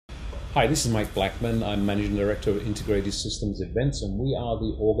Hi, this is Mike Blackman. I'm Managing Director of Integrated Systems Events, and we are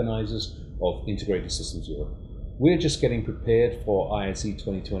the organizers of Integrated Systems Europe. We're just getting prepared for ISE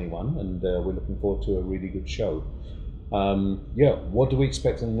 2021, and we're looking forward to a really good show. What do we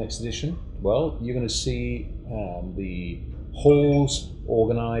expect in the next edition? Well, you're going to see the halls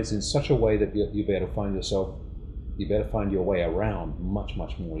organized in such a way that you'll be able to find your way around much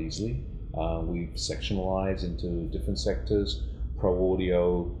more easily. We've sectionalized into different sectors: pro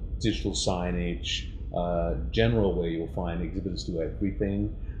audio, digital signage, general, where you'll find exhibitors do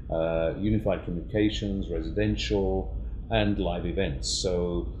everything, unified communications, residential, and live events.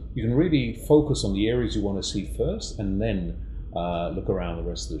 So you can really focus on the areas you want to see first, and then look around the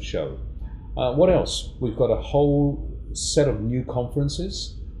rest of the show. What else? We've got a whole set of new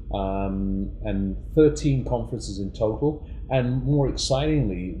conferences, and 13 conferences in total. And more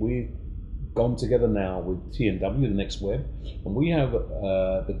excitingly, we've gone together now with TNW, the Next Web, and we have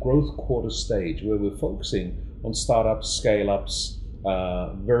the Growth Quarter stage, where we're focusing on startups, scale-ups,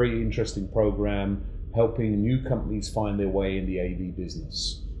 very interesting program, helping new companies find their way in the AV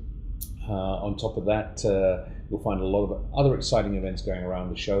business. On top of that, you'll find a lot of other exciting events going around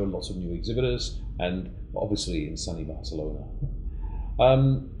the show, lots of new exhibitors, and obviously in sunny Barcelona.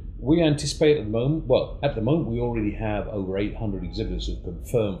 We anticipate at the moment we already have over 800 exhibitors who've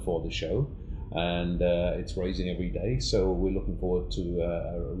confirmed for the show, and it's raising every day, so we're looking forward to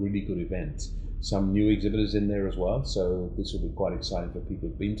a really good event. Some new exhibitors in there as well, so this will be quite exciting for people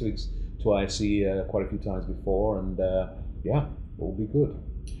who've been to ISE quite a few times before, and it will be good.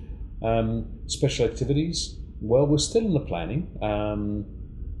 Special activities, well, we're still in the planning.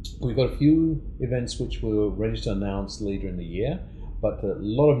 We've got a few events which we're ready to announce later in the year, but a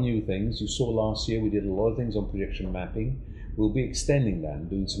lot of new things. You saw last year we did a lot of things on projection mapping. We'll be extending that and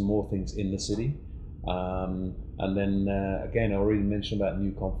doing some more things in the city. And then again, I already mentioned about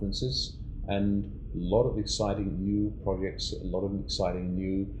new conferences and a lot of exciting new projects, a lot of exciting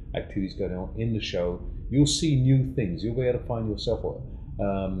new activities going on in the show. You'll see new things. You'll be able to find yourself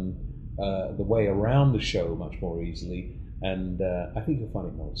the way around the show much more easily, and I think you'll find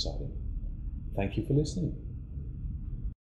it more exciting. Thank you for listening.